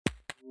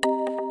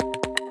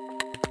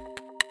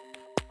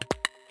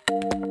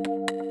I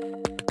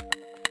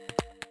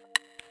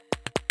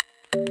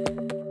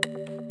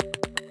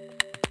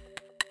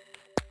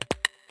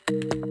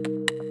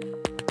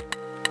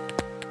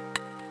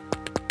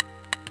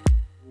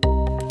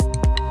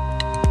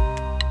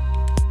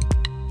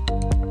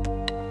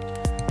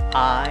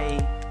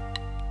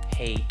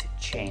hate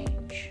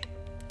change.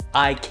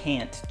 I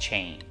can't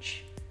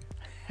change.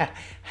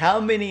 How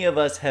many of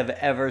us have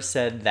ever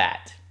said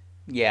that?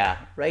 Yeah,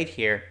 right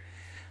here.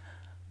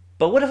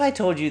 But what if I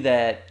told you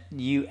that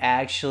you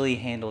actually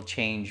handle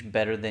change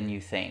better than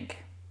you think?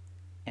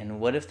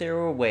 And what if there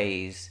were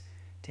ways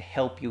to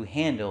help you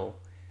handle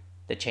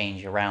the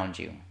change around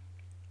you?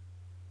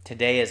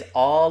 Today is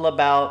all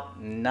about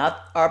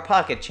not our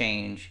pocket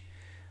change,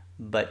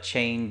 but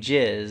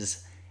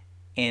changes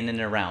in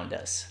and around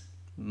us.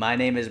 My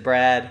name is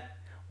Brad.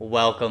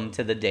 Welcome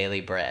to the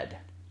Daily Bread.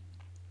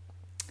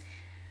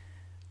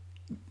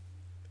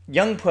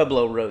 Young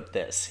Pueblo wrote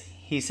this.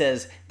 He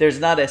says, "There's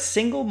not a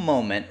single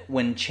moment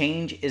when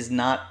change is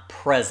not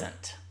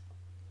present."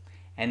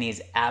 And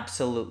he's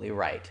absolutely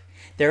right.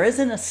 There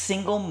isn't a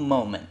single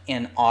moment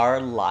in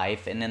our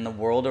life and in the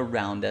world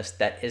around us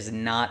that is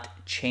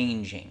not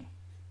changing,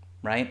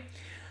 right?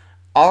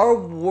 Our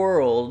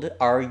world,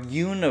 our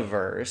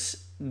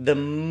universe, the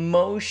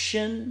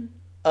motion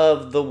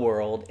of the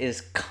world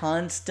is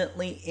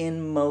constantly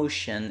in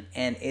motion,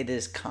 and it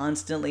is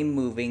constantly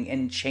moving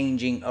and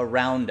changing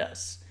around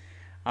us.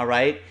 All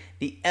right?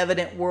 The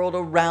evident world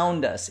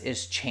around us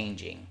is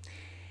changing.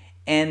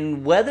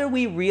 And whether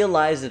we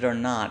realize it or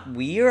not,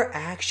 we are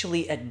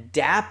actually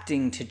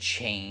adapting to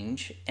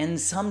change, and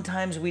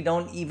sometimes we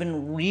don't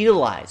even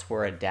realize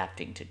we're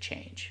adapting to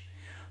change.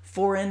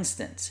 For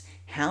instance,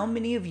 how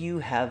many of you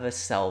have a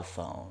cell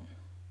phone?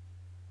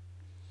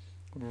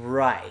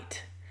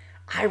 Right.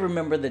 I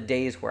remember the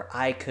days where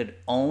I could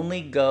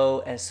only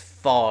go as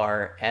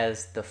far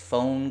as the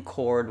phone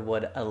cord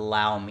would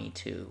allow me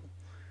to.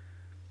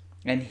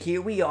 And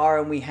here we are,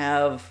 and we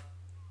have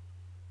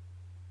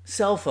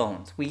cell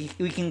phones. We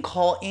can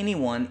call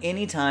anyone,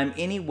 anytime,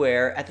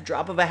 anywhere at the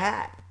drop of a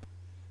hat,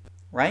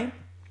 right?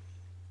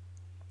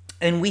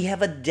 And we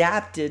have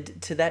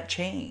adapted to that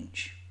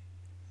change.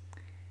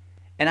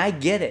 And I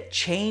get it.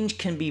 Change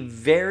can be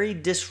very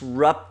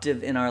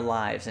disruptive in our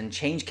lives, and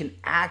change can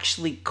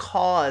actually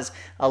cause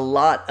a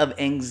lot of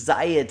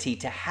anxiety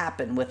to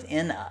happen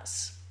within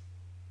us,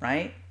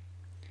 right?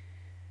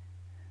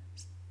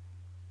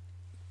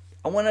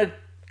 I want to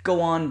go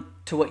on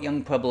to what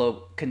young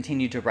Pueblo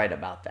continued to write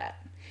about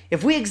that.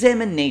 If we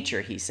examine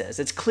nature, he says,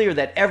 it's clear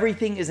that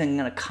everything is in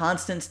a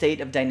constant state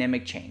of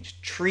dynamic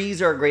change.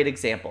 Trees are a great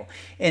example.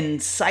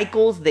 In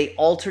cycles, they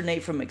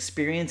alternate from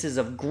experiences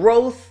of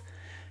growth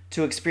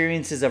to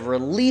experiences of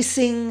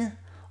releasing,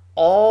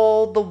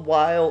 all the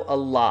while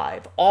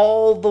alive,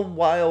 all the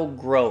while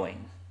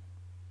growing.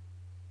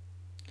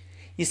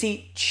 You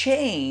see,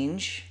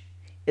 change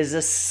is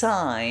a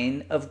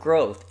sign of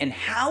growth, and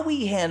how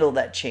we handle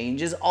that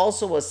change is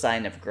also a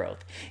sign of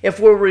growth. If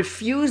we're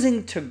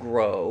refusing to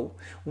grow,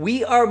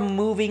 we are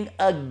moving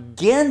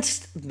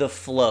against the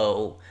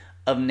flow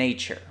of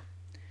nature.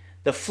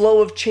 The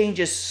flow of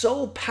change is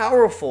so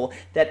powerful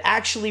that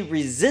actually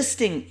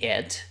resisting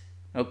it,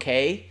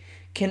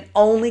 can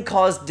only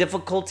cause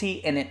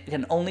difficulty, and it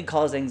can only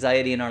cause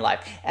anxiety in our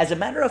life. As a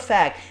matter of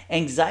fact,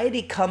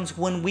 anxiety comes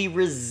when we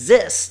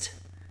resist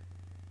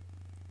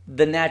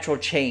the natural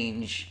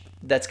change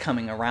that's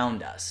coming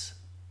around us,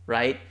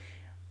 right?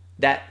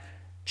 That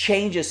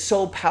change is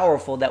so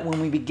powerful that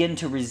when we begin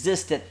to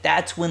resist it,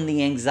 that's when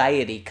the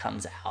anxiety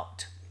comes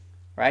out,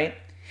 right?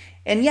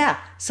 And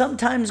yeah,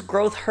 sometimes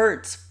growth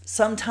hurts.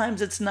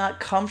 Sometimes it's not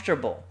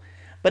comfortable.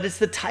 But it's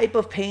the type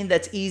of pain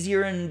that's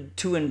easier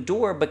to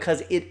endure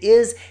because it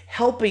is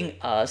helping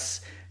us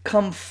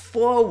come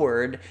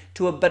forward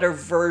to a better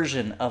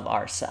version of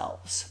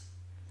ourselves.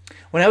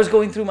 When I was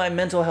going through my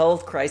mental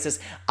health crisis,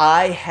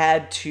 I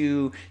had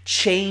to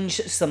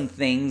change some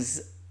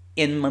things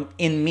in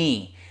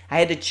me. I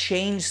had to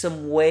change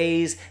some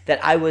ways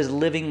that I was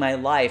living my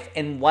life.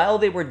 And while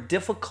they were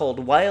difficult,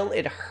 while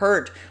it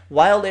hurt,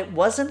 while it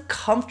wasn't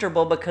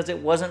comfortable because it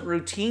wasn't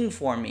routine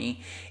for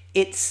me,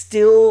 it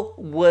still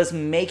was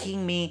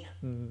making me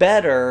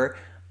better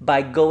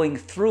by going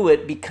through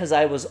it because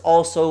I was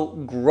also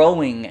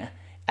growing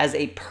as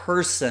a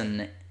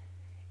person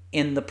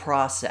in the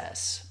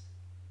process,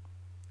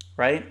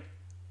 right?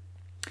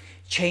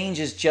 Change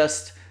is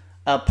just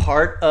a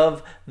part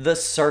of the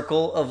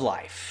circle of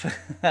life,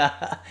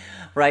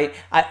 right?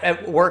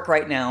 At work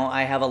right now,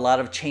 I have a lot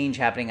of change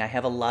happening. I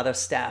have a lot of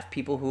staff,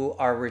 people who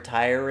are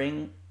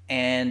retiring,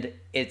 and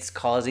it's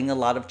causing a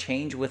lot of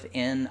change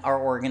within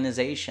our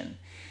organization.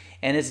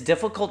 And it's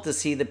difficult to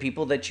see the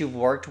people that you've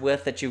worked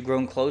with, that you've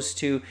grown close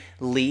to,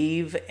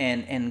 leave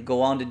and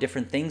go on to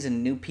different things,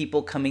 and new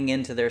people coming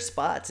into their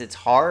spots. It's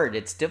hard,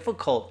 it's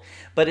difficult,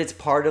 but it's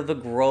part of the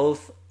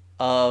growth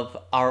of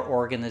our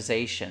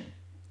organization.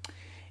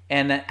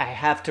 And I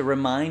have to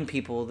remind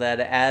people that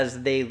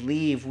as they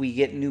leave, we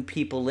get new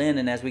people in.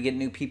 And as we get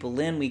new people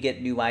in, we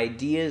get new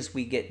ideas,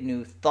 we get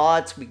new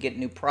thoughts, we get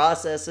new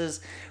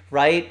processes,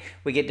 right?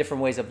 We get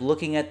different ways of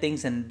looking at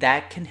things, and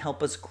that can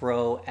help us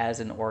grow as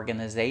an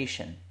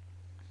organization.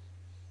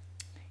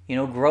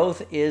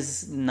 Growth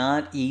is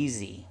not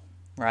easy,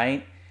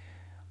 right?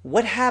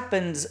 What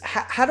happens?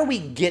 How do we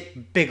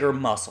get bigger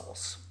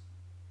muscles?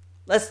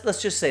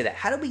 Let's just say that.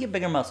 How do we get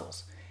bigger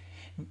muscles?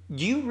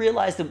 Do you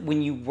realize that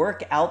when you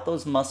work out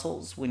those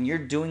muscles, when you're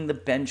doing the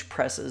bench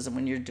presses and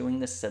when you're doing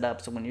the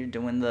sit-ups and when you're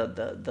doing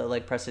the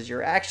leg presses,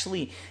 you're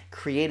actually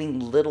creating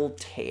little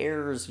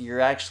tears. You're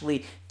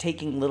actually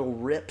taking little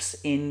rips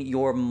in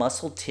your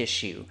muscle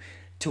tissue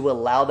to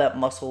allow that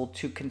muscle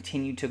to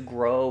continue to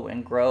grow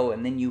and grow.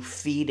 And then you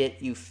feed it,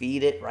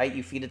 right?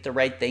 You feed it the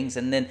right things,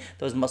 and then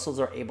those muscles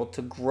are able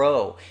to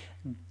grow.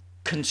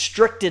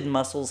 Constricted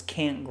muscles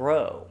can't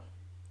grow,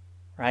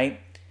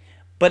 right?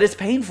 But it's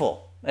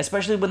painful.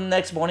 Especially when the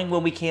next morning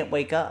when we can't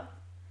wake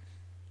up.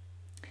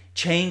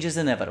 Change is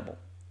inevitable.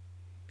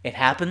 It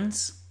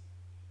happens.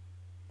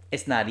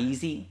 It's not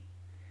easy.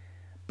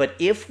 But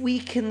if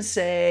we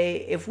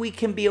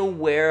can be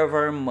aware of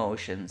our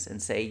emotions and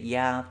say,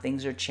 yeah,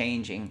 things are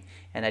changing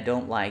and I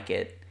don't like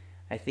it,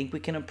 I think we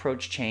can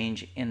approach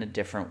change in a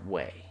different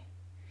way.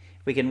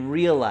 We can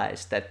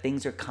realize that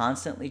things are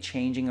constantly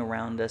changing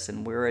around us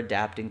and we're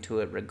adapting to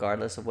it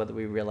regardless of whether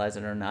we realize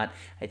it or not.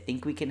 I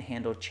think we can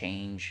handle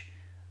change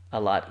a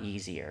lot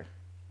easier.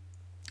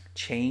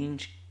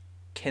 Change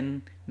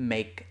can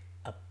make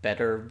a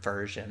better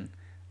version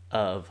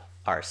of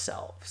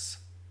ourselves.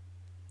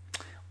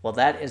 Well,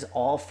 that is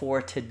all for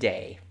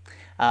today.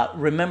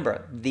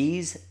 Remember,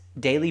 these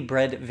Daily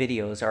Bread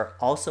videos are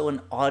also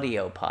an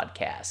audio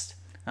podcast.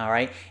 All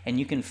right. And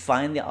you can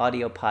find the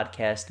audio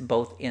podcast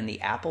both in the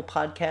Apple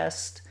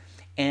Podcast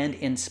and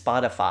in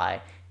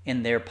Spotify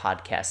in their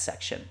podcast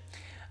section.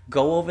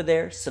 Go over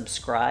there,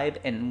 subscribe,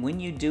 and when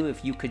you do,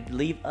 if you could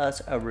leave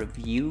us a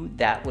review,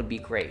 that would be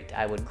great.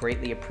 I would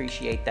greatly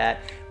appreciate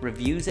that.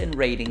 Reviews and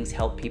ratings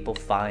help people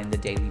find the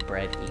Daily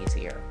Bread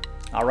easier.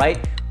 All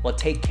right, well,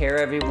 take care,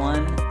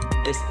 everyone.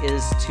 This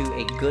is to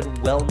a good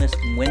Wellness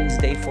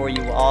Wednesday for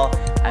you all.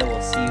 I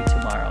will see you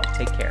tomorrow.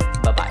 Take care.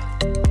 Bye-bye.